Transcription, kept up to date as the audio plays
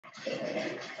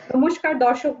নমস্কার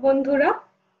দর্শক বন্ধুরা,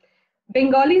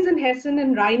 বেঙ্গলিজ ইন হেসেন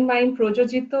এন্ড রাইন-মাইন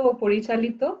প্রযোজিত ও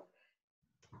পরিচালিত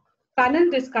প্যানেল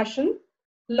ডিসকাশন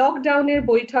লকডাউনের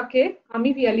বৈঠকে আমি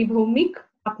পিয়ালি ভৌমিক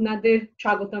আপনাদের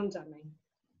স্বাগতম জানাই।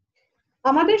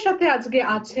 আমাদের সাথে আজকে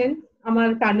আছেন আমার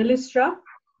প্যানেলিস্টরা,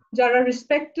 যারা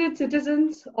respected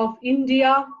citizens of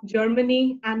India, Germany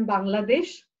and Bangladesh.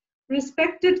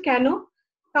 Respected কেন?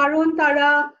 কারণ তারা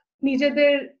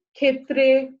নিজেদের ক্ষেত্রে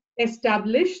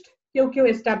এস্টাবলিশড, কেউ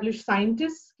established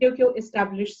scientists, কেউ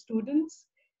established students,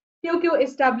 কেউ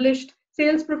established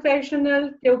sales professional,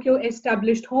 কেউ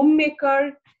established homemaker,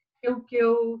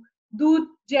 কেউ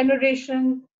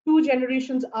two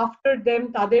generations after them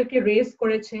তাদেরকে raise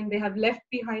করেছেন. They have left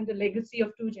behind a legacy of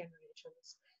 2 generations.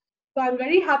 So I'm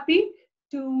very happy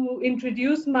to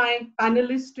introduce my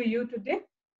panelists to you today.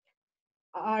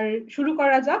 আর শুরু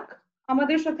করা যাক।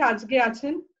 আমাদের সাথে আজকে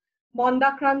আছেন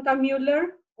মন্দাক্রান্তা মিউলার,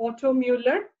 auto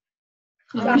মিউলার।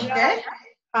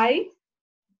 Hi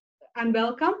and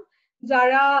welcome.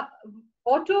 Zara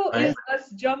Otto is a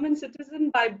German citizen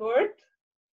by birth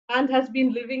and has been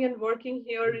living and working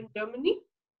here in Germany.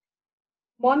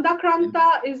 Mondakranta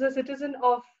is a citizen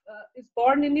of, is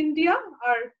born in India,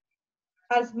 or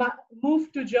has moved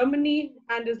to Germany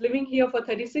and is living here for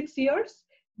 36 years.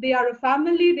 They are a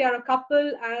family, they are a couple,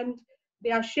 and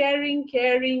they are sharing,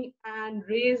 caring, and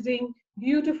raising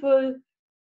beautiful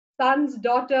sons,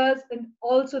 daughters, and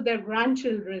also their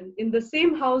grandchildren in the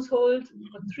same household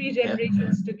for 3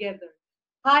 generations together.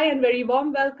 Hi and very warm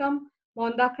welcome,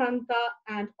 Mondakranta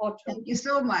and Otto. Thank you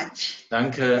so much.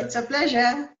 Danke. It's a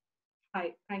pleasure. Hi,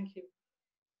 thank you.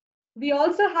 We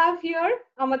also have here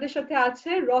আমাদের সাথে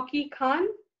আছে Rocky খান,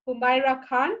 হুমায়রা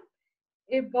খান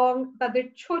এবং তাদের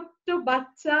ছোট্ট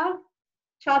বাচ্চা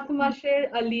 7 মাসের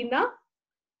Alina.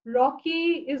 Rocky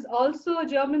is also a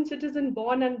German citizen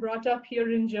born and brought up here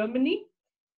in Germany,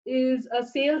 is a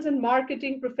sales and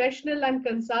marketing professional and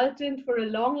consultant for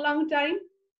a long time.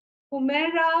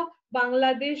 Humaira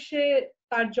Bangladeshe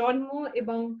তার জন্ম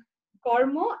এবং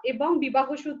কর্ম এবং বিবাহ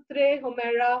সূত্রে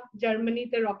হুমায়রা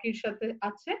জার্মানিতে রকির সাথে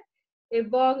আছে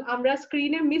এবং আমরা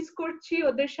স্ক্রিনে মিস করছি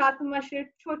ওদের 7 মাসের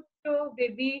ছোট্ট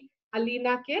বেবি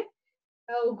আলিনাকে।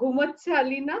 ঘুমাচ্ছে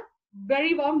Alina.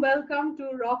 Very warm welcome to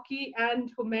Rocky and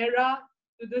Humaira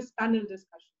to this panel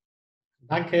discussion.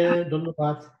 Danke,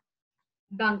 ধন্যবাদ।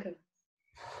 Danke.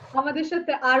 আমাদের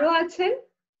সাথে আরো আছেন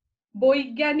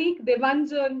বৈজ্ঞানিক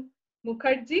দেবাঞ্জন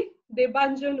মুখার্জি।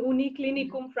 দেবাঞ্জন উনি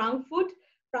ক্লিনিকুম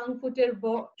ফ্রাঙ্কফুটের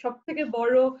সবথেকে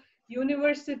বড়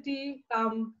ইউনিভার্সিটি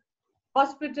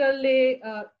হসপিটালে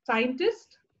সায়েন্টিস্ট।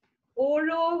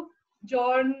 ওরও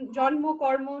জন্ম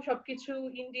কর্ম সবকিছু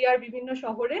ইন্ডিয়ার বিভিন্ন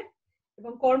শহরে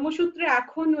এবং কর্মসূত্রে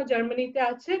এখন ও জার্মানিতে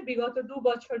আছে বিগত 2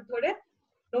 বছর ধরে।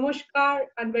 নমস্কার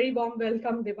and very warm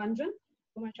welcome Debanjan,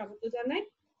 তোমার স্বাগত জানাই।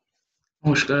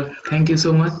 নমস্কার, থ্যাংক ইউ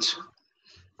সো মাচ।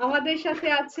 আমাদের সাথে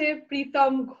আছে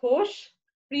প্রীতম ঘোষ।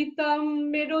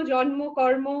 প্রীতমেরও জন্ম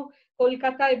কর্ম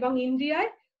কলকাতা এবং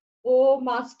ইন্ডিয়ায়। ও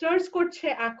মাস্টার্স করছে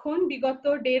এখন বিগত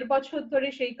 1.5 বছর ধরে,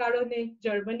 সেই কারণে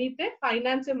জার্মানিতে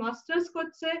ফাইন্যান্সে মাস্টার্স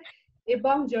করছে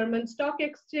এবং জার্মান স্টক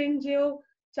এক্সচেঞ্জেও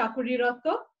চাকুরিরত।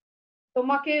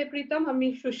 তোমাকে প্রীতম আমি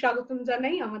সুস্বাগতম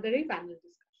জানাই আমাদের এই panel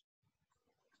discussion.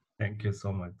 Thank you so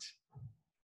much.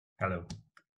 Hello.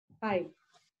 High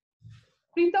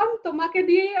Pritam, তোমাকে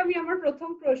দিয়ে আমি আমার প্রথম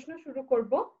প্রশ্ন শুরু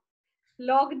করব।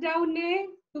 লকডাউনে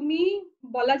তুমি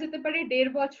বলা যেতে পারে 1.5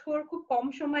 বছর খুব কম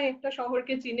সময় একটা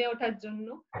শহরকে চিনে ওঠার জন্য,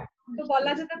 তো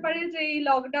বলা যেতে পারে যে এই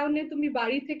লকডাউনে তুমি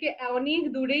বাড়ি থেকে অনেক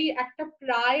দূরেই একটা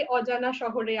প্রায় অজানা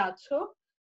শহরে আছো।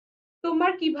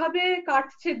 তোমার কিভাবে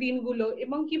কাটছে দিনগুলো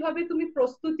এবং কিভাবে তুমি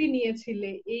প্রস্তুতি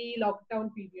নিয়েছিলে এই লকডাউন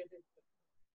পিরিয়ডে?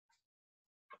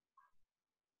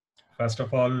 ফার্স্ট অফ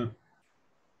অল,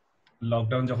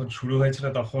 লকডাউন যখন শুরু হয়েছিল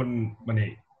তখন মানে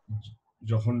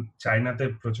যখন চায়নাতে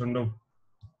প্রচন্ড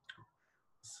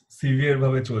সিভিয়ার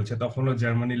ভাবে চলছে তখনও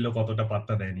জার্মানির লোক অতটা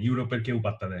পাত্তা দেয়নি, ইউরোপের কেউ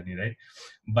পাত্তা দেয়নি, রাইট?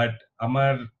 বাট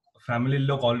আমার ফ্যামিলির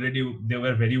লোক already they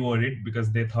were very worried because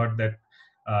they thought that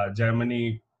Germany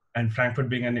and Frankfurt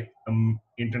being an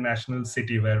international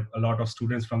city where a lot of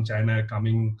students from China are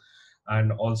coming and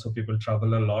also people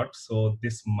travel a lot, so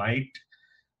this might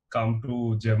come to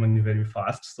Germany very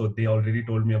fast. So they already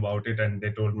told me about it and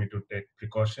they told me to take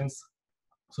precautions.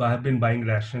 So I have been buying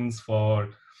rations for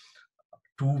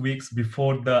 2 weeks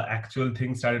before the actual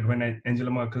thing started, when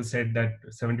Angela Merkel said that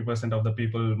 70% of the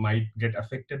people might get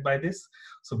affected by this.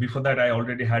 So before that I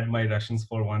already had my rations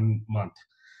for 1 month.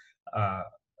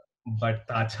 But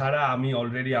তাছাড়া আমি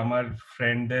already আমার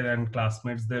ফ্রেন্ডদের and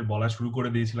ক্লাসমেটসদের বলা শুরু করে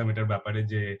দিয়েছিলাম এটার ব্যাপারে,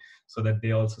 যে so that they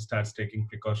also starts taking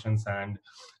precautions, end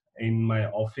in my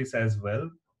office as well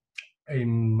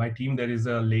in my team there is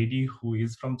a lady who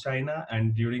is from China,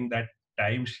 and during that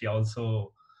time she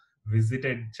also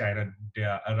visited China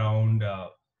around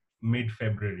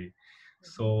mid-February.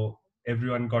 So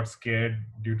everyone got scared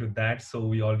due to that. So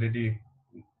we already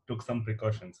took some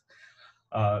precautions.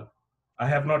 Uh, I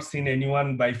have not seen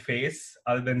anyone by face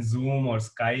other than Zoom or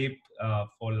Skype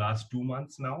for last 2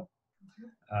 months now.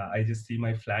 I just see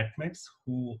my flatmates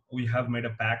who we have made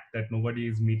a pact that nobody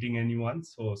is meeting anyone,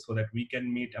 so that we can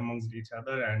meet amongst each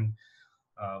other, and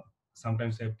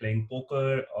sometimes they're playing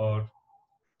poker or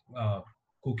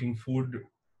cooking food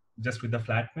just with the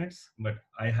flatmates. But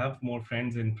I have more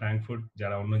friends in Frankfurt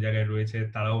যারা অন্য জায়গায় রয়েছে,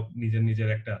 তারাও নিজের নিজের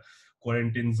একটা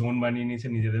quarantine zone বানিয়ে নিয়েছে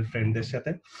নিজেদের ফ্রেন্ডদের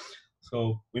সাথে। So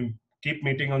we keep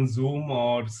meeting on Zoom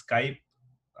or Skype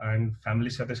and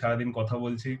ফ্যামিলির সাথে সারাদিন কথা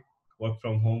বলছি, work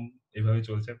from home এভাবে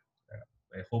চলছে।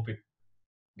 I hope it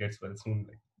gets well soon.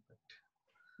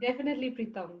 Definitely,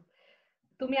 Pritam.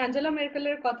 তুমি অ্যাঞ্জেলা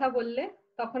মেরকেলের কথা বললে,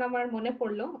 তখন আমার মনে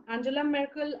পড়লো Angela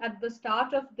Merkel at the start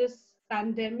of this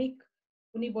pandemic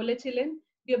উনি বলেছিলেন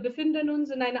wir befinden uns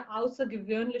in einer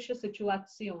außergewöhnlichen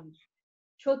Situation.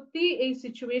 সত্যি এই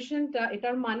সিচুয়েশনটা,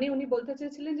 এটার মানে উনি বলতে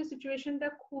চেয়েছিলেন যে সিচুয়েশনটা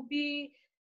খুবই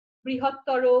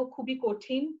বৃহত্তর, খুবই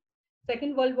কঠিন।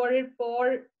 সেকেন্ড ওয়ার্ল্ড ওয়ারের পর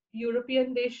ইউরোপিয়ান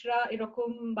দেশরা এরকম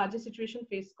বাজে সিচুয়েশন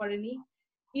ফেস করেনি,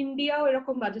 ইন্ডিয়াও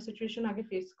এরকম বাজে সিচুয়েশন আগে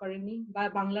ফেস করেনি, বা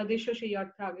বাংলাদেশও সেই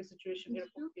অর্থে আগে সিচুয়েশন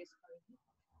এরকম ফেস করেনি।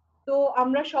 তো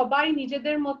আমরা সবাই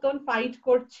নিজেদের মতন ফাইট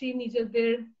করছি,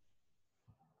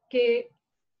 নিজেদেরকে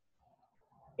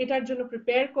এটার জন্য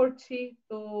প্রিপেয়ার করছি।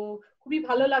 তো খুবই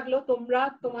ভালো লাগলো তোমরা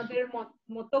তোমাদের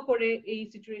মতো করে এই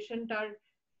সিচুয়েশনটার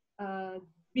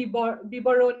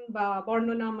বিবরণ বা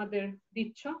বর্ণনা আমাদের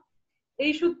দিচ্ছ।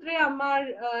 এই সূত্রে আমার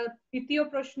তৃতীয়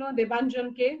প্রশ্ন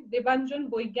দেবাঞ্জনকে। দেবাঞ্জন,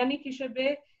 বৈজ্ঞানিক হিসেবে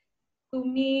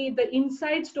তুমি the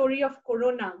inside story of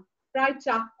corona প্রায়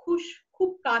চাক্ষুষ খুব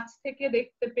কাছ থেকে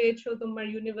দেখতে পেয়েছো তোমার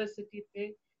ইউনিভার্সিটিতে,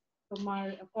 তোমার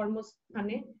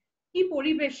কর্মস্থানে। কি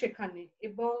পরিবেশ সেখানে,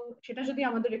 এবং সেটা যদি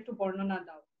আমাদের একটু বর্ণনা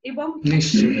দাও, এবং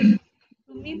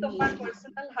তুমি তোমার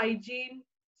পার্সোনাল হাইজিন,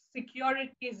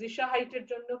 সিকিউরিটি, জিশা হাইটের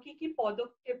জন্য কি কি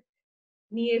পদক্ষেপ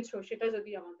নিয়েছো সেটা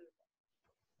যদি আমাদের।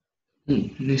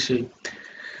 নিশ্চয়ই।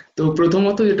 তো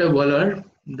প্রথমত এটা বলার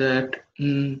that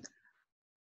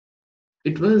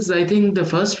it was, I think, the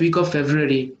first week of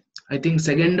February, I think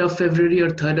 2nd of February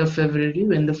or 3rd of February,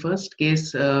 when the first case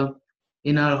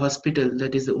in our hospital,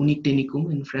 that is the Uniklinikum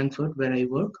in Frankfurt where I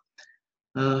work,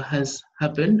 has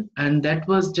happened, and that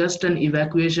was just an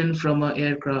evacuation from an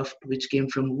aircraft which came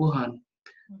from Wuhan.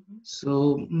 So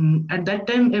at that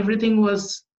time everything was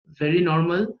very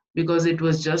normal because it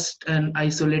was just an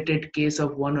isolated case of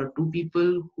 1 or 2 people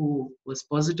who was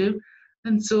positive,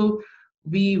 and so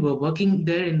we were working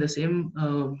there in the same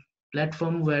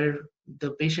platform where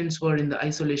the patients were in the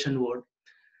isolation ward.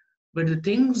 But the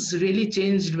things really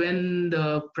changed when the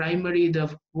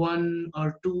 1 or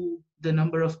 2, the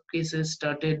number of cases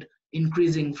started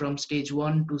increasing from stage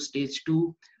 1 to stage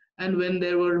 2, and when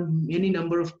there were many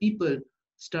number of people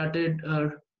started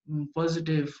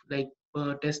positive, like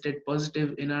tested positive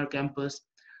in our campus.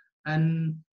 And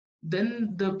then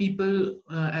the people,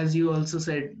 as you also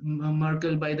said,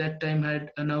 Merkel by that time had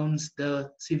announced the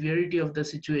severity of the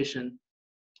situation.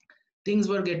 Things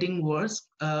were getting worse,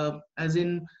 as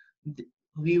in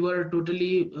we were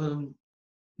totally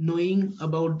knowing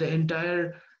about the entire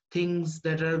things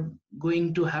that are going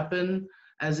to happen,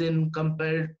 as in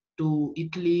compared to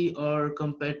Italy or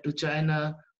compared to China.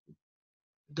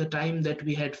 The time that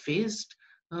we had faced,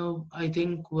 I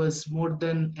think, was more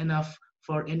than enough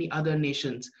for any other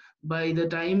nations. By the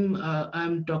time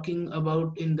I'm talking about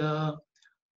in the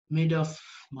mid of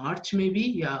March, maybe,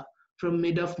 yeah, from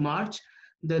mid of March,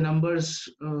 the numbers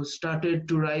started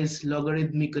to rise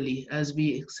logarithmically, as we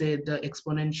say, the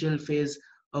exponential phase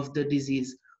of the disease.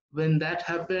 When that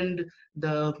happened,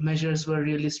 the measures were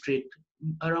really strict.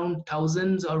 Around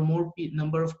thousands or more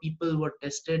number of people were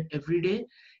tested every day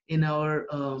in our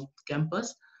campus.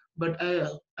 But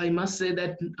I must say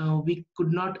that we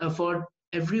could not afford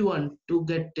everyone to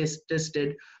get tested,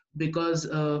 because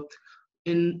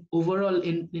in overall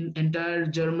in entire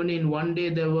Germany, in one day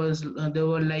there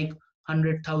were like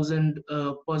 100,000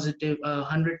 positive,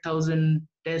 100,000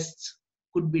 tests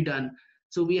could be done.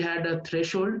 So we had a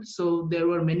threshold. So there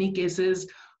were many cases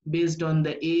based on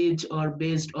the age or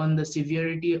based on the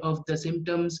severity of the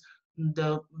symptoms.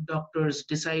 The doctors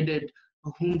decided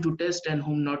whom to test and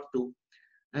whom not to.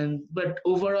 But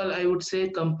overall, I would say,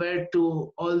 compared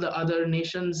to all the other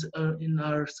nations in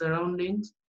our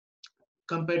surroundings,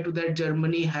 compared to that,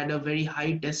 Germany had a very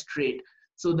high test rate.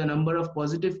 So the number of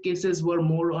positive cases were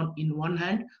more in one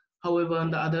hand. However,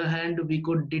 on the other hand, we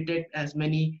could detect as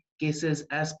many cases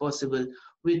as possible,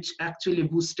 which actually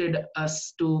boosted us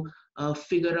to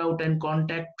figure out and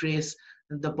contact trace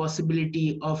the possibility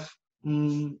of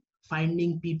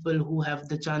finding people who have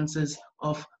the chances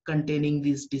of containing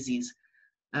this disease.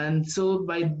 And so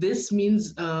by this means,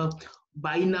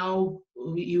 by now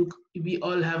we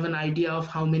all have an idea of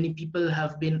how many people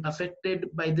have been affected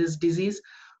by this disease,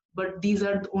 but these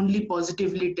are only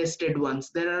positively tested ones.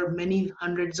 There are many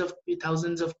hundreds of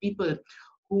thousands of people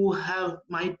who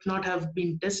might not have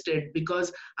been tested because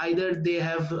either they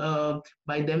have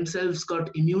by themselves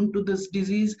got immune to this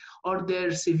disease, or their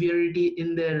severity in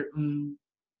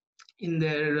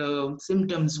their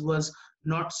symptoms was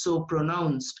not so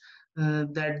pronounced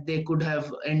that they could have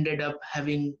ended up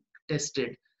having tested.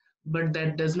 But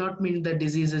that does not mean the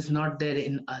disease is not there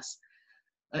in us.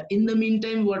 In the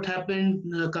meantime, what happened,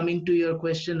 coming to your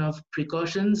question of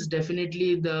precautions, definitely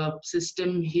the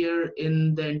system here in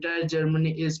the entire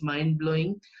Germany is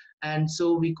mind-blowing. And so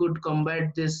we could combat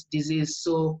this disease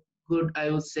so good, I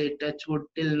would say, touch wood,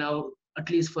 till now, at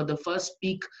least for the first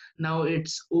peak. Now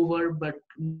it's over, but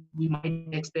we might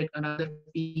expect another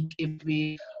peak if we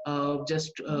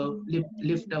just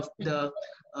lift off the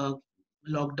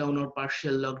lockdown or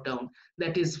partial lockdown.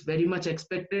 That is very much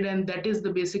expected, and that is the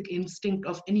basic instinct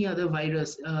of any other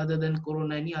virus other than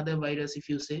corona. Any other virus, if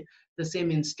you say, the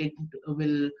same instinct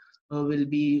will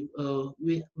be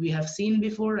we have seen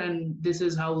before, and this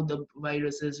is how the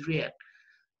viruses react.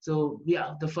 So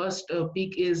yeah, the first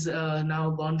peak is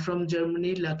now gone from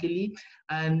Germany, luckily.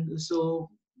 And so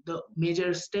the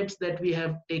major steps that we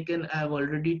have taken, I have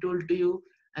already told to you.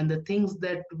 And the things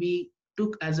that we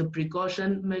took as a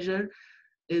precaution measure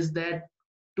is that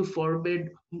to forbid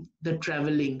the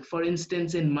traveling. For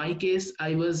instance, in my case,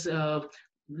 I was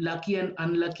lucky and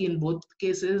unlucky in both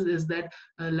cases. Is that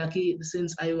lucky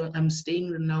since I'm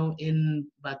staying now in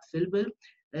Bad Vilbel.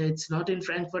 It's not in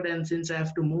Frankfurt, and since I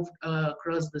have to move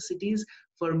across the cities,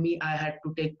 for me, I had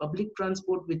to take public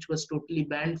transport, which was totally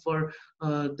banned for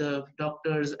the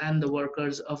doctors and the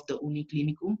workers of the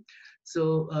Uniklinikum. So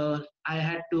I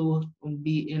had to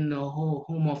be in a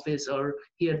home office, or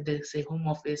here they say home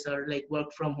office, or like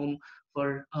work from home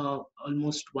for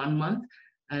almost 1 month.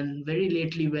 And very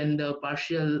lately, when the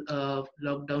partial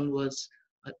lockdown was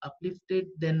uplifted,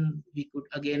 then we could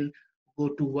again go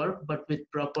to work, but with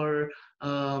proper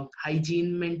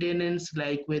hygiene maintenance,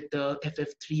 like with the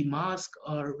FF3 mask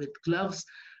or with gloves,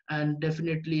 and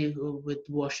definitely with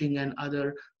washing and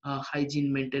other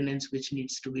hygiene maintenance which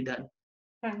needs to be done.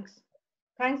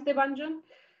 Thanks Debanjan.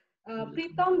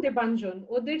 Pritam, Debanjan,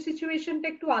 ওদের সিচুয়েশনটা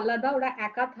একটু আলাদা, ওরা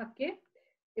একা থাকে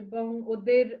এবং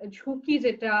ওদের ঝুঁকি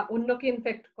যেটা অন্যকে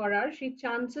ইনফেক্ট করার, সেই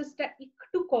চান্সেসটা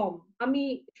একটু কম। আমি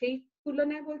সেই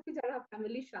তুলনায় বলছি যারা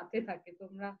ফ্যামিলির সাথে থাকে,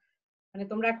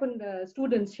 তোমরা এখন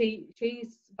স্টুডেন্টস, সেই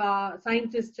বা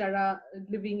সায়েন্টিস্ট যারা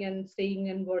living and staying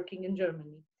and working in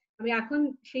Germany. আমি এখন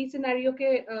সেই সিনারিওকে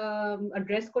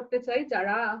অ্যাড্রেস করতে চাই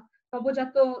যারা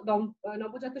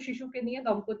নবজাত শিশুকে নিয়ে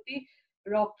দম্পতি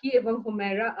রকি এবং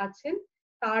হুমায়রা আছেন।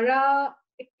 তারা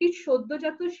একটি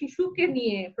সদ্যজাত শিশুকে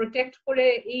নিয়ে প্রোটেক্ট করে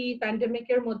এই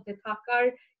প্যান্ডেমিকের মধ্যে থাকার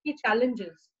কি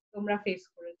চ্যালেঞ্জেস তোমরা ফেস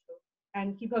করেছো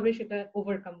এন্ড কিভাবে সেটা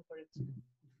ওভারকাম করেছো?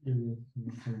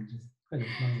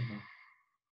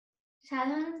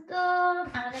 সাধারণত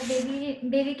আমাদের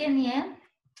বেবিকে নিয়ে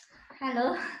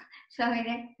সবাই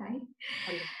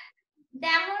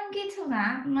তেমন কিছু না,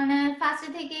 মানে ফার্স্ট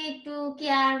থেকে একটু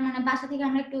কেয়ার, মানে বাসা থেকে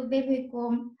আমরা একটু বেবি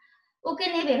কম, ওকে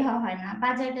নিয়ে বের হওয়া হয় না।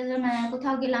 বাজারে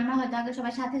কোথাও গেলাম না, হয়তো আগে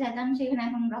সবাই সাথে যেতাম, সেখানে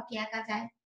এখন রকি একা যায়।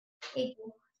 এইটু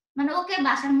মানে ওকে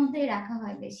বাসার মধ্যেই রাখা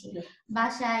হয় বেশি।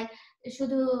 বাসায়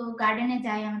শুধু গার্ডেনে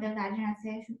যাই, আমাদের গার্ডেন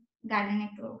আছে, গার্ডেনে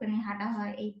একটু ওকে নিয়ে হাঁটা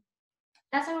হয়। এই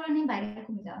তাছাড়া নিয়ে বাইরে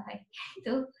ঘুরে যাওয়া হয়।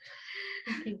 তো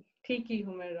ঠিকই।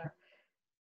 হুমায়রা,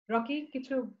 রকি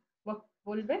কিছু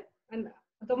বলবে?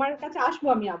 তোমার কাছে আসবো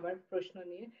আমি আবার প্রশ্ন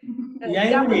নিয়ে।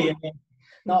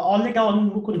 Na, alle gaan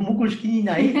mukus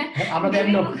kinai. Aber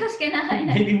dann noch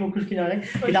Baby mukus kinai.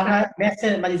 Wir haben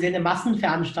Messe, man ist eine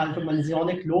Massenveranstaltung, man ist auch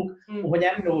nicht klug, und wir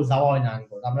haben nur sauer in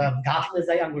Angol. Aber Garten ist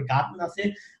ja Angol Garten আছে,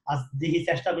 als die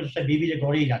চেষ্টা করছে বেবিরে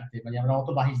ঘরেই রাখতে, মানে আমরা অত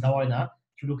বাহির যাওয়াই না,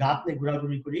 শুধু গার্ডেনে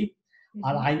ঘোরাঘুরি করি।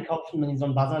 আর einkaufen, মানে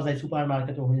যখন বাজার যাই,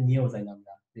 সুপারমার্কেট, ওখানে নিয়েও যাই না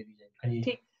আমরা বেবিরে, খালি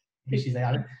বেশি যাই।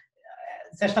 আর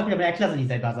চেষ্টা করি আমরা একলা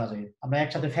যাই বাজারে, আমরা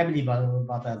একসাথে ফ্যামিলি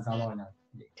বাজার যাওয়া হয় না।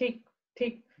 ঠিক।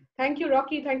 Thank you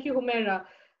Rocky, thank you Humaira.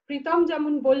 Pritam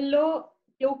যেমন বললো,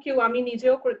 কেউ আমি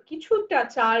নিজেও কিছুটা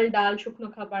চাল ডাল শুকনো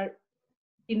খাবার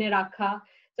কিনে রাখা,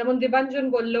 যেমন দেবাঞ্জন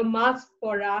বললো মাস্ক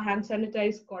পরা, হ্যান্ড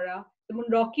স্যানিটাইজ করা, যেমন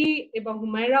রকি এবং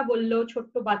হুমায়রা বললো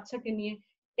ছোট্ট বাচ্চাকে নিয়ে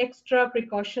এক্সট্রা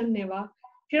প্রিকশন নেওয়া,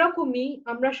 সেরকমই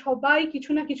আমরা সবাই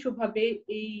কিছু না কিছু ভাবে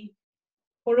এই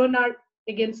করোনার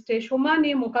এগেনস্টে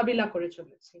সমানে মোকাবিলা করে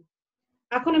চলেছি।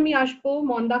 এখন আমি আসবো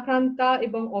মন্দাক্রান্তা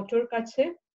এবং অটোর কাছে।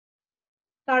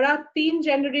 তারা 3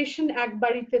 জেনারেশন এক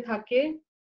বাড়িতে থাকে,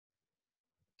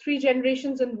 3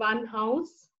 generations in one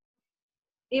house,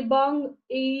 এবং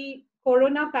এই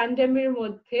করোনা প্যান্ডেমিকের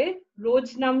মধ্যে রোজ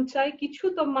নামচায় কিছু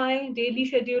তোমায় ডেইলি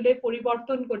শিডিউলে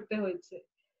পরিবর্তন করতে হয়েছে,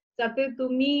 যাতে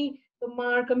তুমি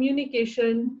তোমার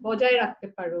কমিউনিকেশন বজায় রাখতে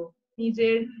পারো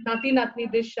নিজের নাতি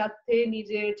নাতনিদের সাথে,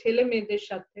 নিজের ছেলে মেয়েদের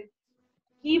সাথে।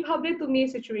 কিভাবে তুমি এই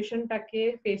সিচুয়েশনটাকে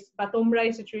ফেস, বা তোমরা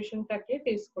এই সিচুয়েশনটাকে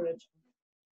ফেস করেছো?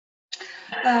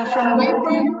 From where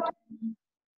from?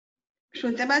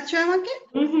 শুনতে পাচ্ছ আমাকে?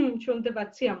 শুনতে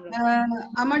পাচ্ছি আমরা।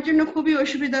 আমার জন্য খুবই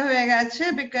অসুবিধা হয়ে গেছে,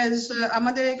 বিকজ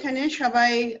আমাদের এখানে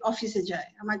সবাই অফিসে যায়।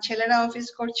 আমার ছেলেরা অফিস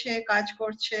করছে, কাজ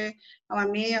করছে, আমার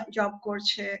মেয়ে জব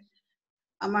করছে,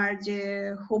 আমার যে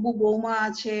হবু বৌমা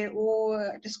আছে ও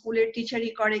একটা স্কুলের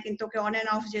টিচারই করে, কিন্তু ওকে অন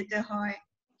এন্ড অফ যেতে হয়।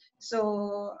 So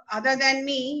other than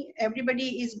me, everybody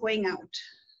is going out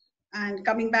and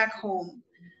coming back home.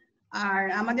 আর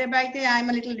আমাদের বাড়িতে I am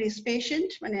a little risk patient,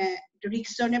 মানে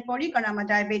রিস্ক জোনে পড়ি, কারণ আমার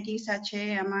ডায়াবেটিস আছে,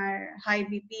 আমার হাই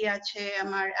বিপি আছে,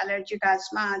 আমার অ্যালার্জিক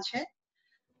আসমা আছে।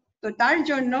 তো তার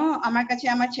জন্য আমার কাছে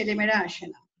আমার ছেলেমেয়েরা আসে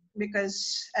না, because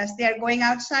as they are going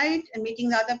outside and meeting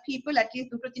the other people, at least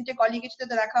 2-3 কলিগের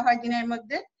সাথে দেখা হয় দিনের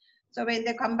মধ্যে। So when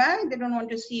they come back, they don't want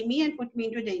to see me and put me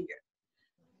into danger.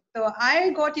 So I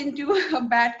got into a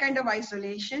bad kind of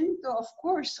isolation. So of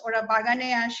course ওরা বাগানে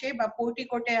আসে বা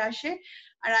পোর্টিকোটে আসে,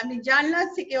 আর আমি জানলা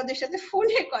থেকে ওদের সাথে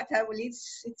ফোনে কথা বলি।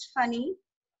 It's funny.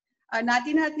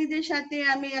 নাতি নাতনিদের সাথে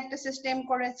আমি একটা সিস্টেম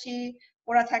করেছি,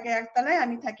 ওরা থাকে একতলায়,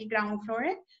 আমি থাকি গ্রাউন্ড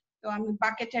ফ্লোরে। তো আমি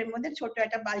বাকেটের মধ্যে ছোট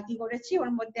একটা বালতি করেছি,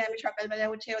 ওর মধ্যে আমি সকালবেলা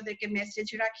উঠে ওদেরকে মেসেজ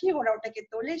রাখি, ওরা ওটাকে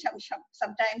তোলে।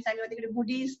 সামটাইমস আমি ওদেরকে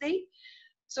গুডিজ দেই।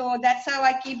 So that's how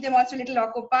I keep them also a little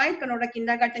occupied, কারণ ওরা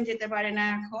কিন্ডারগার্টেন যেতে পারে না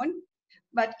এখন।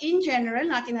 But in general,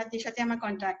 নাতি নাতির সাথে আমার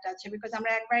কন্ট্যাক্ট আছে, বিকজ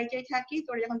আমরা এক বাড়িতেই থাকি।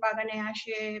 তো যখন বাগানে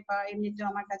আসে বা এমনিতেও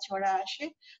আমার কাছে ওরা আসে,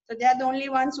 so they are the only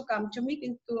ones who come to me,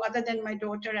 কিন্তু other than my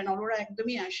daughter and all, ওরা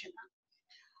একদমই আসে না।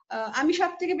 আমি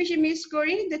সব থেকে বেশি মিস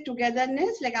করি the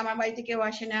togetherness, like আমার বাড়িতে কেউ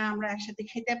আসে না, আমরা একসাথে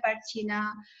খেতে পারছি না,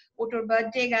 ওটার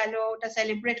বার্থডে গেল, ওটা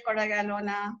সেলিব্রেট করা গেল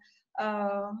না।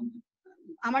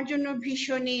 আমার জন্য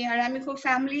ভীষণই, আর আমি খুব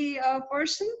ফ্যামিলি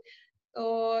পার্সন, তো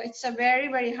it's a very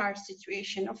very hard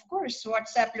situation. Of course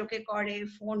WhatsApp লোকে করে,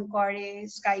 ফোন করে,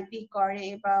 স্কাইপি করে,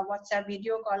 বা হোয়াটসঅ্যাপ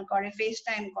ভিডিও কল করে, ফেস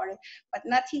টাইম করে, but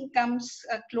nothing comes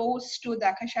close two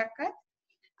দেখা সাক্ষাৎ।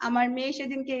 আমার মেয়ে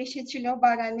সেদিনকে এসেছিল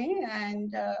বাগানে, অ্যান্ড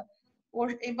ওর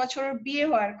এবছর বিয়ে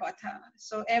হওয়ার কথা।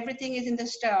 So everything is in the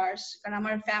stars, কারণ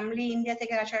আমার ফ্যামিলি ইন্ডিয়া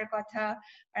থেকে আসার কথা,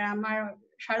 আর আমার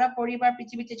সারা পরিবার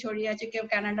পৃথিবীতে ছড়িয়ে আছে, কেউ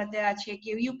কানাডাতে আছে,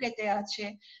 কেউ ইউকে তে আছে।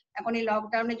 এখন এই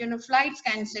লকডাউনের জন্য ফ্লাইটস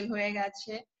ক্যান্সেল হয়ে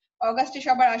গেছে। অগাস্টে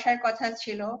সবার আসার কথা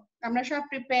ছিল, আমরা সব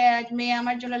প্রিপেয়ার্ড। মেয়ে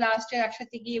আমার জন্য লাস্টে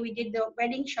একসাথে গিয়ে we did the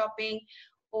wedding shopping,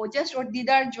 O just ওর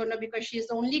দিদার জন্য, because she is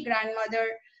the only grandmother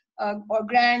or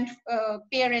grand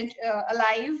parent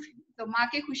alive. তো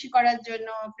মাকে খুশি করার জন্য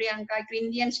প্রিয়াঙ্কা একটু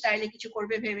ইন্ডিয়ান স্টাইলে কিছু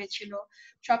করবে ভেবেছিল,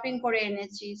 শপিং করে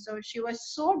এনেছি। So she was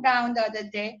so down the other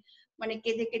day, মানে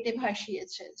কেঁদে কেটে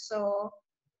ভাসিয়েছে। So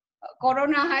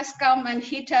corona has come and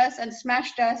hit us and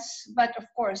smashed us, but of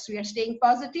course we are staying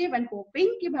positive and hoping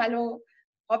ki bhalo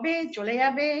hobe, chole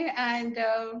jabe, and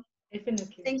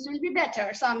Definitely things will be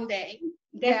better someday.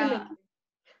 Definitely.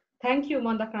 Thank you,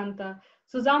 Mondakranta.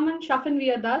 Zusammen schaffen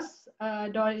wir das.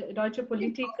 Deutsche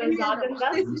Politiker sagen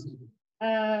das.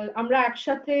 Amra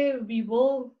ekshate, we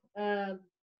will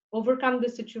overcome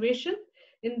this situation.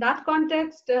 In that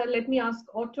context, let me ask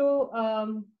Otto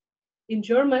in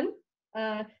German.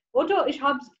 Otto, ich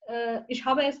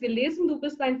habe es gelesen, du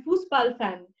bist ein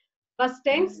Fußballfan. Was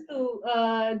denkst du,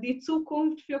 die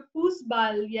Zukunft für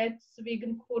Fußball jetzt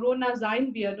wegen Corona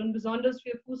sein wird, und besonders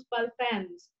für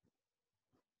Fußballfans?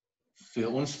 Für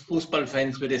uns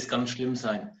Fußballfans wird es ganz schlimm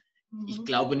sein. Ich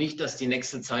glaube nicht, dass die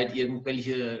nächste Zeit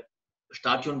irgendwelche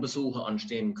Stadionbesuche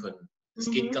anstehen können. Das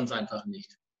geht ganz einfach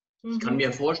nicht. Ich kann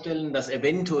mir vorstellen, dass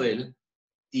eventuell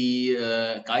die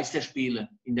Geisterspiele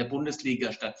in der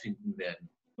Bundesliga stattfinden werden.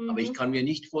 Aber ich kann mir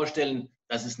nicht vorstellen,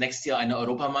 dass es nächstes Jahr eine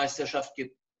Europameisterschaft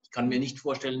gibt. Ich kann mir nicht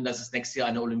vorstellen, dass es nächstes Jahr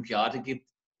eine Olympiade gibt.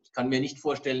 Ich kann mir nicht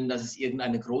vorstellen, dass es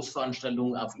irgendeine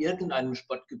Großveranstaltung auf irgendeinem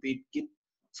Sportgebiet gibt,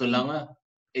 solange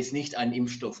es nicht einen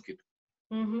Impfstoff gibt.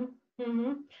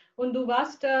 Und du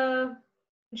warst,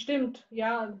 stimmt,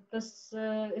 ja, das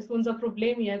ist unser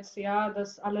Problem jetzt, ja,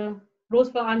 dass alle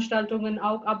Großveranstaltungen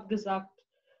auch abgesagt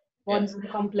worden sind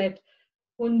komplett.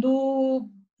 Und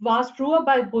du warst früher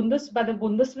bei der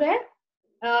Bundeswehr.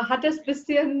 Hat es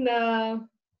bisschen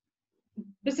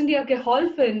dir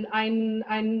geholfen,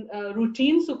 ein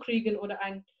Routine zu kriegen oder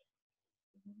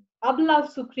Ablauf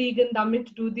zu kriegen, damit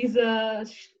du diese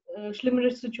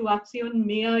schlimmere Situation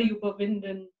mehr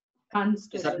überwinden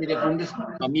kannst. Das hat mit der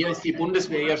bei mir ist die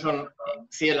Bundeswehr ja schon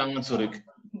sehr lange zurück.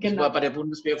 Genau. Ich war bei der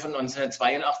Bundeswehr von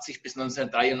 1982 bis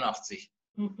 1983.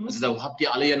 Also da habt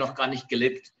ihr alle ja noch gar nicht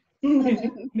gelebt.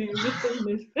 Nee, wirklich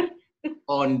nicht.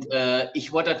 Und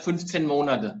ich war dort 15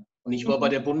 Monate. Und ich war bei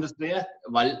der Bundeswehr,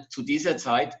 weil zu dieser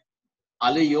Zeit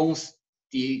alle Jungs,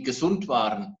 die gesund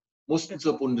waren, mussten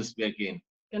zur Bundeswehr gehen.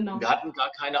 Genau. Wir hatten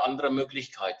gar keine andere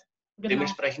Möglichkeit. Genau.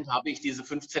 Dementsprechend habe ich diese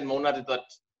 15 Monate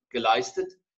dort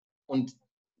geleistet und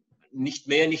nicht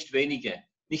mehr, nicht weniger.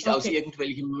 Nicht aus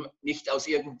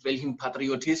irgendwelchem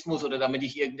Patriotismus oder damit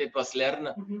ich irgendetwas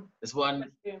lerne. Es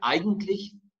waren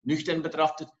eigentlich, nüchtern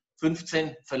betrachtet,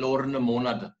 15 verlorene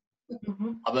Monate.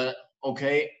 Aber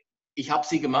okay, ich habe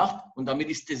sie gemacht und damit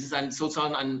ist das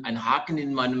sozusagen ein Haken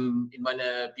in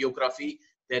meiner Biografie,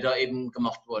 der da eben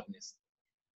gemacht worden ist.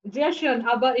 Sehr schön,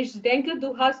 aber ich denke,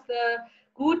 du hast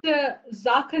gute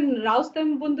Sachen raus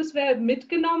dem Bundeswehr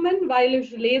mitgenommen, weil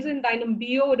ich lese in deinem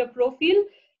Bio oder Profil,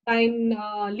 dein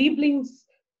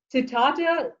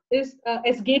Lieblingszitate ist,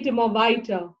 es geht immer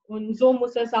weiter und so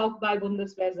muss es auch bei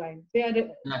Bundeswehr sein.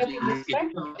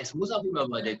 Es muss auch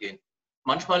immer weitergehen.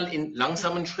 Manchmal in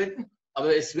langsamen Schritten,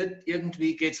 aber es wird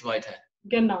irgendwie geht's weiter.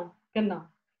 Genau, genau.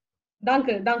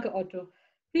 Danke, danke Otto.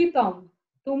 Pritam,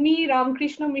 তুমি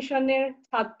রামকৃষ্ণ মিশনের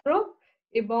ছাত্র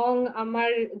এবং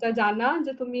আমার যা জানা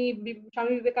যে তুমি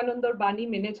স্বামী বিবেকানন্দর বাণী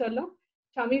মেনে চলো।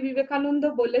 স্বামী বিবেকানন্দ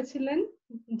বলেছিলেন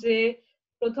যে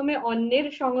প্রথমে অন্যের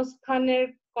সংস্থানের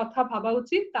কথা ভাবা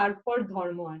উচিত, তারপর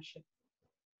ধর্ম আসে।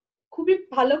 খুবই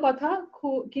ভালো কথা,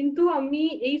 কিন্তু আমি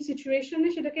এই সিচুয়েশনে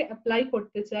সেটাকে অ্যাপ্লাই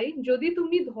করতে চাই। যদি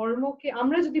তুমি ধর্মকে,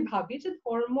 আমরা যদি ভাবি যে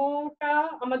ধর্মটা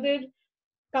আমাদের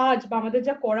কাজ বা আমাদের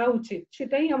যা করা উচিত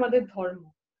সেটাই আমাদের ধর্ম,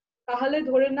 তাহলে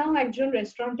ধরে নাও একজন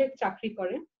রেস্টুরেন্টে চাকরি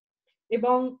করে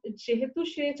এবং যেহেতু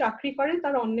সে চাকরি করে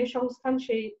তার অন্যের সংস্থান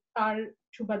সেই তার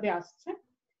সুবাদে আসছে,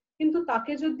 কিন্তু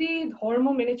তাকে যদি ধর্ম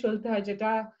মেনে চলতে হয়,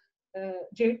 যেটা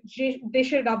যে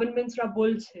দেশের গভর্নমেন্টসরা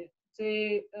বলছে যে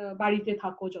বাড়িতে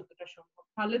থাকো যতটা সম্ভব,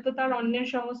 তাহলে তো তার অন্যের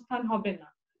সংস্থান হবে না।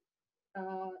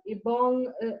 এবং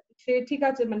সে ঠিক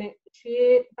আছে, মানে সে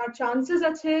তার চান্সেস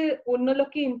আছে অন্য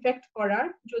লোককে ইনফেক্ট করার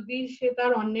যদি সে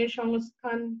তার অন্যের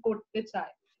সংস্থান করতে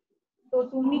চায়। তো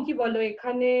তুমি কি বলো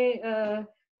এখানে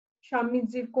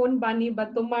স্বামীজির কোন বাণী বা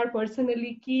তোমার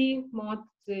পার্সোনালি কি মত,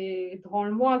 যে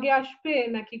ধর্ম আগে আসবে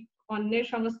নাকি অন্যের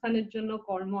সংস্থানের জন্য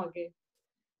কর্ম আগে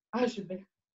আসবে?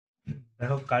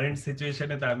 দেখো কারেন্ট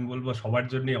সিচুয়েশনে তো আমি বলবো সবার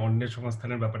জন্য অন্যের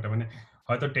সংস্থানের ব্যাপারটা, মানে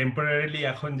হয়তো টেম্পোরারিলি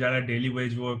এখন যারা daily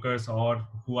wedge workers or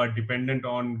who R dependent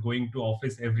on going to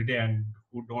office everyday and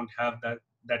who don't have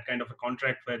that kind of a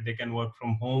contract where they can work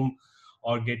from home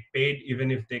or get paid even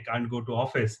if they can't go to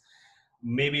office,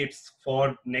 maybe it's for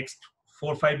next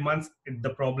 4-5 months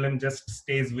the problem just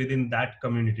stays within that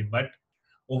community, but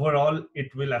overall it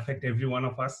will affect every one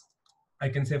of us. I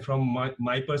can say from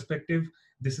my perspective,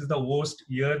 this is the worst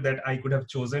year that I could have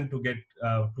chosen to get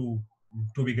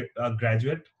to be a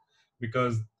graduate,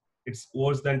 because it's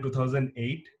worse than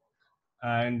 2008.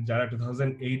 And jara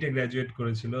 2008 e graduate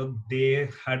korechilo, they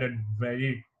had a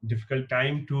very difficult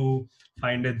time to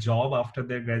find a job after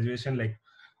their graduation. Like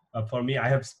for me, I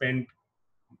have spent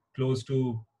close to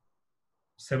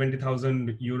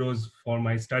 70,000 euros for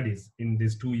my studies in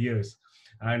these 2 years,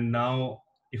 and now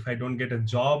if I don't get a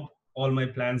job, all my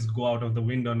plans go out of the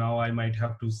window. Now I might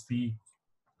have to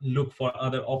look for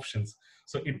other options.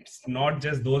 So it's not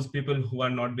just those people who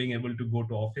are not being able to go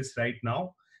to office right now.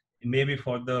 Maybe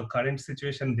for the current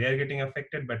situation they're getting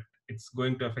affected, but it's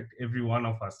going to affect every one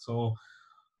of us. So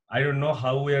I don't know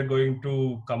how we are going to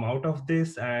come out of this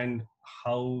and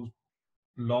how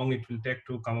long it will take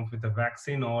to come up with a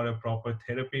vaccine or a proper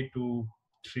therapy to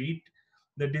treat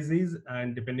the disease, and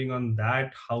depending on that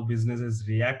how businesses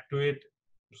react to it.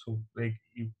 So like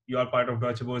you are part of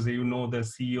Deutsche Börse, you know the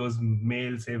CEO's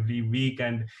mails every week,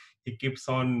 and he keeps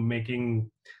on making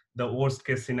the worst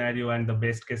case scenario and the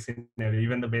best case scenario.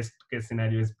 Even the best case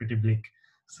scenario is pretty bleak.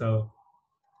 So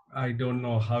I don't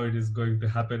know how it is going to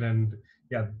happen. And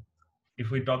yeah, if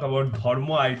we talk about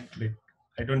dharma,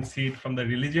 I don't see it from the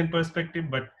religion perspective,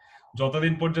 but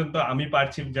যতদিন পর্যন্ত আমি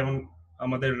পারছি, যেমন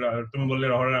আমাদের তুমি বললে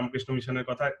রহরা রামকৃষ্ণ মিশনের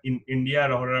কথা, ইন্ডিয়া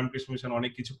রহরা রামকৃষ্ণ মিশন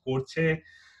অনেক কিছু করছে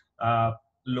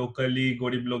লোকালি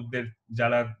গরিব লোকদের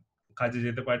যারা কাজে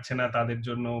যেতে পারছে না তাদের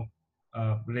জন্য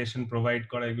রেশন প্রোভাইড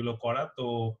করা, এগুলো করা। তো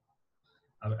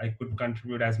I could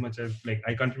contribute as much as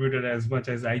I contributed as much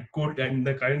as I could in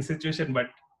the current situation, but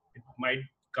it might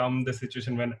come the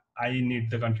situation when I need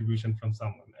the contribution from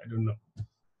someone. I don't know.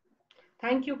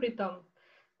 Thank you Pritam,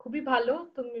 খুবই ভালো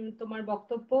তুমি তোমার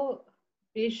বক্তব্য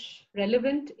বেশ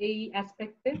relevant এই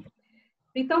অ্যাসপেক্টে।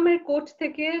 প্রীতমের coat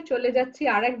থেকে চলে যাচ্ছি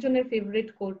আরেকজনের ফেভারিট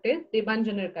কোর্টে,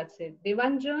 দেবাঞ্জনের কাছে।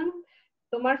 দেবাঞ্জন,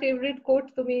 তোমার ফেভারিট কোট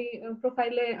তুমি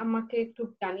প্রোফাইলে আমাকে একটু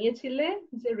জানিয়েছিলে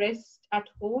যে rest at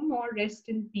home or rest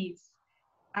in peace.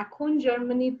 এখন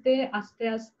জার্মানিতে আস্তে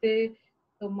আস্তে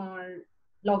তোমার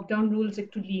লকডাউন রুলস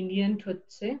একটু লিনিয়েন্ট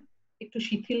হচ্ছে, একটু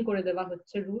শিথিল করে দেওয়া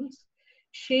হচ্ছে রুলস।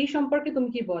 সেই সম্পর্কে তুমি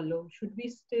কি বলো? Should be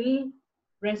still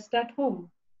rest at home?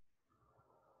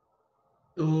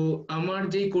 তো আমার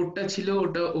যেই কোডটা ছিল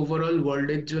ওটা ওভারঅল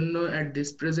ওয়ার্ল্ডের জন্য অ্যাট দিস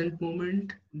প্রেজেন্ট মোমেন্ট,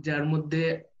 যার মধ্যে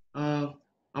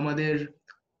আমাদের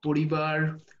পরিবার,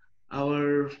 আওয়ার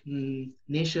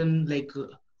নেশন লাইক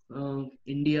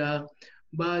ইন্ডিয়া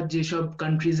বা যেসব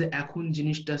কান্ট্রিজে এখন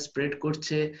জিনিসটা স্প্রেড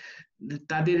করছে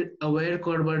তাদের অ্যাওয়্যার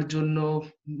করবার জন্য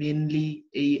মেনলি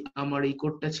আমার এই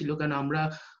কোডটা ছিল, কারণ আমরা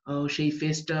সেই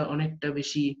ফেজটা অনেকটা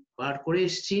বেশি পার করে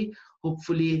এসেছি।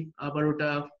 হোপফুলি আবার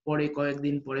ওটা পরে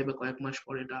কয়েকদিন পরে বা কয়েক মাস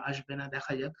পরে এটা আসবে না,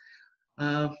 দেখা যাক।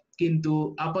 কিন্তু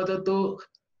আপাতত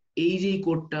এই যে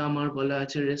কোডটা আমার বলা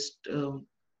আছে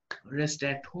rest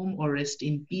at home or rest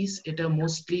in peace, এটা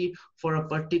mostly for a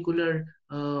particular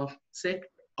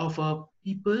sect of a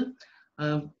people,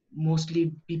 mostly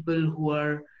people who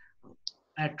are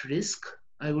at risk,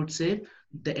 I would say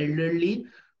the elderly,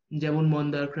 যেমন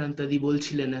মন্দাক্রান্তাদি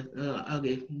বলছিলেন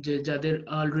আগে, যে যাদের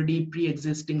অলরেডি প্রি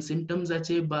এক্সিস্টিং সিমটমস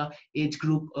আছে বা age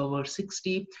group over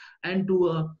 60, and to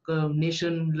a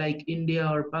nation like India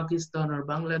or Pakistan or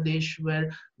Bangladesh where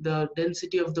the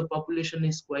density of the population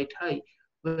is quite high,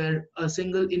 where a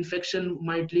single infection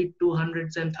might lead to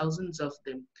hundreds and thousands of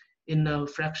them in a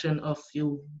fraction of few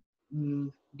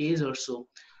days or so.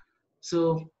 So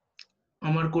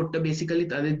আমার কোডটা basically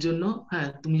তাদের জন্য। হ্যাঁ,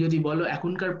 তুমি যদি বলো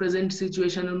এখনকার present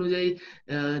situation অনুযায়ী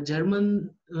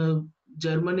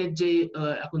জার্মানের যে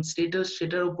এখন স্টেটাস,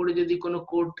 সেটার উপরে যদি কোনো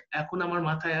কোড এখন আমার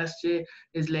মাথায় আসছে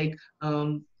is like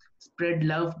spread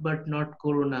love but not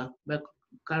corona.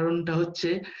 কারণটা হচ্ছে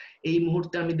এই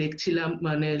মুহূর্তে আমি দেখছিলাম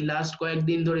মানে লাস্ট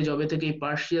কয়েকদিন ধরে যবে থেকে এই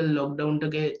পার্শিয়াল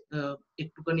লকডাউনটাকে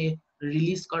একটুখানি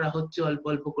রিলিজ করা হচ্ছে অল্প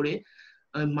অল্প করে,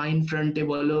 মাইন্ড ফ্রন্টে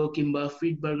বলো কিংবা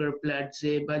ফ্রিডবার্গার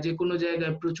প্ল্যাটসে বা যে কোনো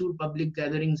জায়গায় প্রচুর পাবলিক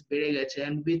গ্যাদারিংস বেড়ে গেছে,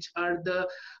 and which are the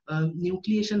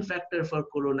nucleation factor for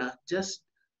corona. Just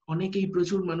অনেকেই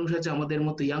প্রচুর মানুষ আছে আমাদের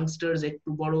মতো ইয়াংস্টার্স, একটু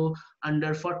বড়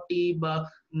আন্ডার 40 বা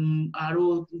আরো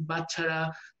বাচ্চারা,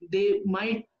 দে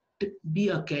মাইট be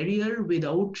a carrier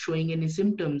without showing any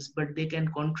symptoms, but they can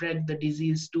contract the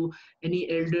disease to any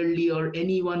elderly or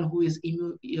anyone who is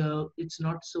immune, it's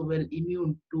not so well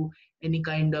immune to any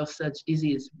kind of such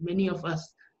disease. Many of us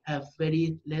have very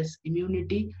less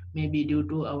immunity, maybe due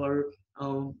to our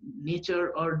nature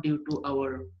or due to our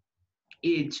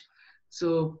age. So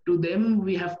to them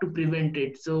we have to prevent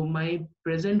it. So my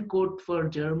present quote for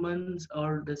Germans or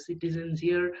the citizens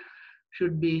here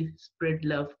should be spread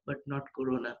love but not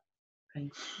corona.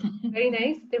 Thanks. Very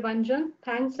nice, Devanjan.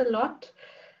 Thanks a lot.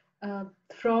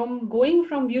 From going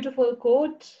from beautiful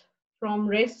quote, from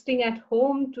resting at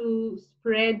home to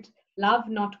spread love,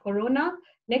 not corona.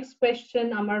 Next question,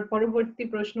 amar পরবর্তী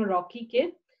প্রশ্ন Rocky ke.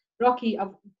 Rocky,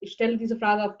 ich stelle diese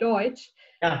Frage auf Deutsch.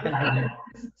 Ja.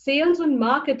 Sales und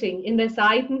Marketing in der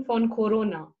Zeiten von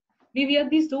Corona. Wie wird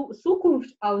die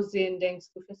Zukunft aussehen, denkst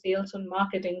du, für Sales und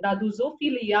Marketing, da du so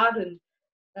viele Jahre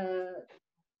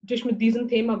dich mit diesem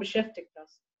Thema beschäftigt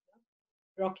hast?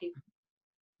 Rocky.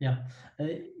 Ja,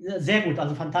 sehr gut,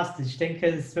 also fantastisch. Ich denke,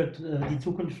 die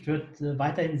Zukunft wird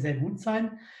weiterhin sehr gut sein,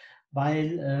 weil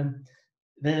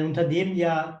wenn ein Unternehmen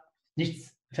ja nichts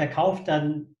verkauft, dann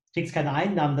kriegt es keine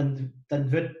Einnahmen, dann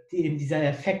wird eben dieser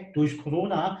Effekt durch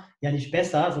Corona ja nicht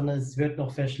besser, sondern es wird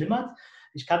noch verschlimmert.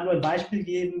 Ich kann nur ein Beispiel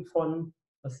geben von,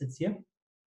 was ist jetzt hier?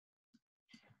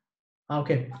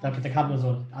 Okay, da kam nur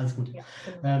so, alles gut. Ja,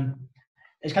 genau.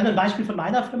 Ich kann ein Beispiel von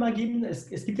meiner Firma geben.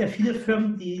 Es gibt ja viele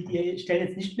Firmen, die stellen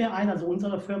jetzt nicht mehr ein. Also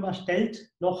unsere Firma stellt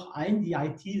noch ein. Die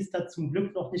IT ist da zum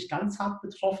Glück noch nicht ganz hart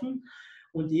betroffen.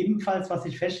 Und ebenfalls, was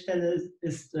ich feststelle,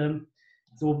 ist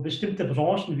so bestimmte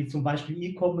Branchen wie zum Beispiel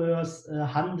E-Commerce,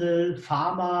 Handel,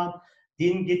 Pharma,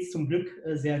 denen geht es zum Glück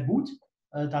sehr gut.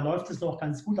 Da läuft es noch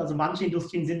ganz gut. Also manche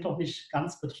Industrien sind noch nicht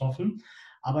ganz betroffen.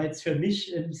 Aber jetzt für mich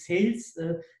im Sales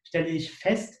stelle ich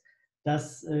fest, dass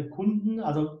Kunden,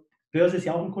 also Börse ist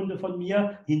ja auch ein Kunde von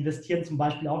mir, die investieren zum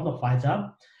Beispiel auch noch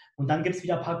weiter. Und dann gibt es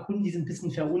wieder ein paar Kunden, die sind ein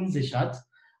bisschen verunsichert.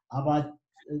 Aber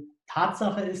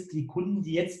Tatsache ist, die Kunden,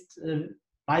 die jetzt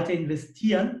weiter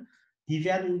investieren, die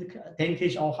werden, denke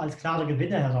ich, auch als klare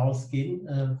Gewinner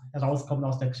herauskommen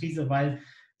aus der Krise, weil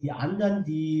die anderen,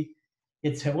 die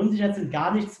jetzt verunsichert sind,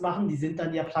 gar nichts machen, die sind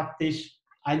dann ja praktisch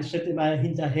einen Schritt immer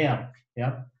hinterher.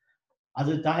 Ja?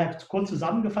 Also daher kurz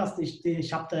zusammengefasst,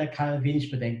 ich habe da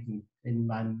wenig Bedenken. in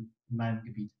meinem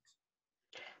Gebiet.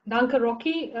 Danke,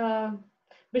 Rocky.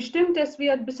 Bestimmt, es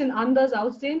wird ein bisschen anders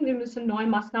aussehen. Wir müssen neue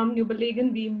Maßnahmen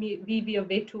überlegen, wie wir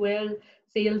virtuell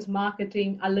Sales,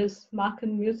 Marketing, alles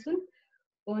machen müssen.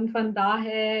 Und von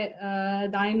daher,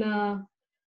 deine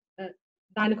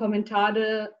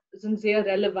Kommentare sind sehr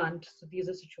relevant zu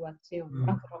dieser Situation.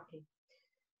 Danke, Rocky.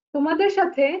 তোমাদের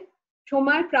সাথে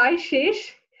সময় প্রায় শেষ,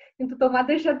 কিন্তু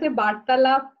তোমাদের সাথে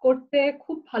বার্তালাপ করতে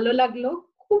খুব ভালো লাগলো।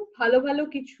 খুব ভালো ভালো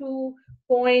কিছু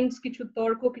পয়েন্টস, কিছু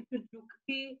তর্ক, কিছু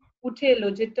যুক্তি উঠে এলো,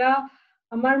 যেটা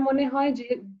আমার মনে হয়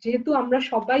যেহেতু আমরা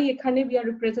সবাই এখানে we are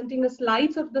representing a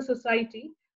slice of the society,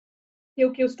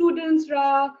 কেউ স্টুডেন্টসরা,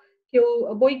 কেউ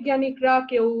বৈজ্ঞানিকরা,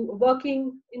 কেউ ওয়ার্কিং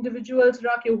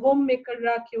ইন্ডিভিজুয়ালসরা, কেউ হোম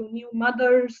মেকাররা, কেউ নিউ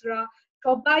মাদার্সরা,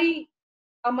 সবাই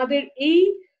আমাদের এই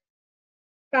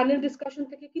প্যানেল ডিসকাশন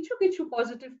থেকে কিছু কিছু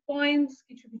পজিটিভ পয়েন্টস,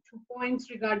 কিছু কিছু পয়েন্টস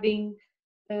রিগার্ডিং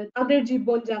তাদের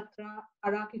জীবনযাত্রা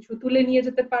তারা কিছু তুলে নিয়ে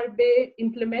যেতে পারবে,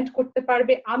 ইমপ্লিমেন্ট করতে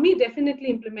পারবে। আমি ডেফিনেটলি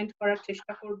ইমপ্লিমেন্ট করার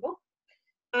চেষ্টা করব।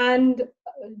 অ্যান্ড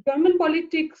জার্মান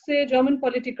পলিটিক্সে জার্মান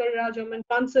পলিটিক্যালরা, জার্মান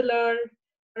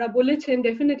কাউন্সিলররা বলেছেন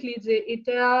ডেফিনেটলি যে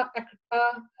এটা একটা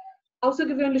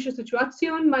außergewöhnliche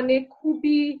সিচুয়েশন, মানে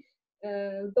খুবই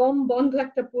দম বন্ধ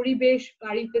একটা পরিবেশ,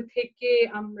 বাড়িতে থেকে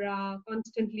আমরা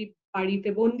কনস্ট্যান্টলি বাড়িতে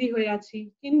বন্দী হয়ে আছি।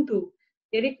 কিন্তু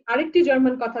আরেকটি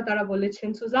জার্মান কথা তারা বলেছেন,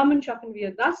 zusammen schaffen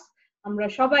wir das, আমরা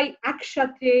সবাই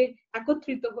একসাথে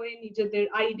একত্রিত হয়ে নিজেদের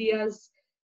আইডিয়াস,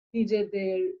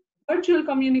 নিজেদের ভার্চুয়াল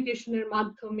কমিউনিকেশনের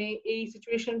মাধ্যমে এই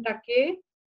সিচুয়েশনটাকে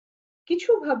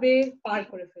কিছুভাবে পার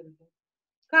করে ফেলবো।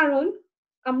 কারণ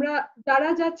আমরা যারা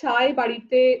যা চাই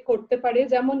বাড়িতে করতে পারে,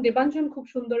 যেমন দেবাঞ্জন খুব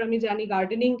সুন্দর আমি জানি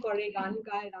গার্ডেনিং করে, গান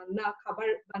গায়, রান্না খাবার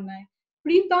বানায়।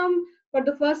 Pritam for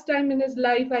the first time in his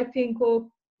life I think O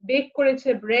bake করেছে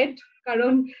ব্রেড,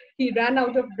 কারণ হি ran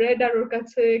out of bread আর ওর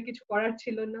কাছে কিছু করার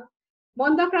ছিল না।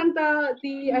 মন্দাক্রান্তা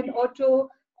দি অ্যান্ড অটো,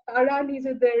 তারা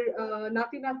নিজেদের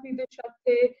নাতি নাতনিদের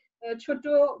সাথে ছোট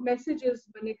মেসেজেস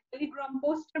মানে টেলিগ্রাম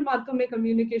পোস্টের মাধ্যমে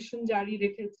কমিউনিকেশন জারি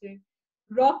রেখেছে।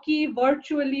 Rocky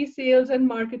virtually sales and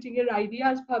marketing এর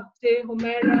আইডিয়াস ভাবছে।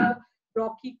 হোমেরা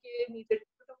রকিকে, নিজের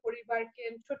ছোট পরিবারকে,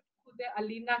 ছোট খুদে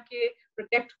আলিনাকে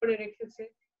প্রোটেক্ট করে রেখেছে।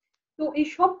 তো এই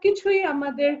সব কিছুই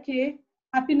আমাদেরকে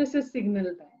হ্যাপিনেসের সিগন্যাল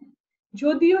দেয়।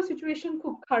 যদিও সিচুয়েশন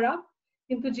খুব খারাপ,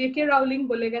 কিন্তু জে.কে. রাউলিং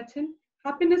বলে গেছেন,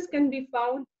 happiness can be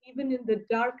found even in the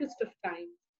darkest of time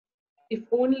if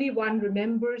only one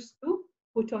remembers to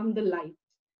put on the light.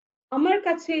 আমার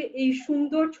কাছে এই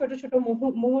সুন্দর ছোট ছোট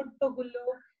মুহূর্তগুলো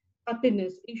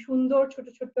হ্যাপিনেস, এই সুন্দর ছোট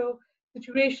ছোট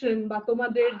সিচুয়েশন বা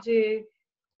তোমাদের যে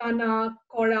টানা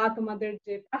করা, তোমাদের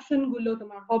যে প্যাশন গুলো,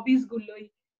 তোমার হবিস গুলোই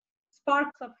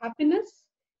sparks of happiness.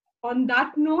 On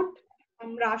that note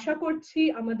আমরা আশা করছি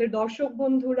আমাদের দর্শক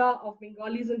বন্ধুরা of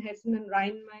Bengalis in Hesson and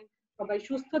রাইন-মাইন সবাই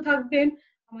সুস্থ থাকবেন,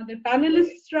 আমাদের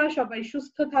প্যানেলিস্টরা সবাই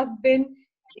সুস্থ থাকবেন,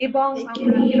 এবং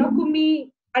আমরা এরকমই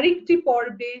আরেকটি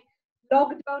পর্বে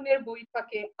লকডাউনের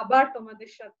বৈঠকে আবার তোমাদের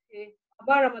সাথে,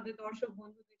 আবার আমাদের দর্শক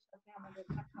বন্ধুদের সাথে আমাদের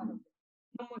দেখা হবে।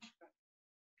 নমস্কার।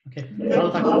 Okay.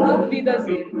 Auf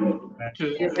Wiedersehen.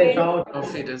 Auf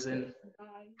Wiedersehen.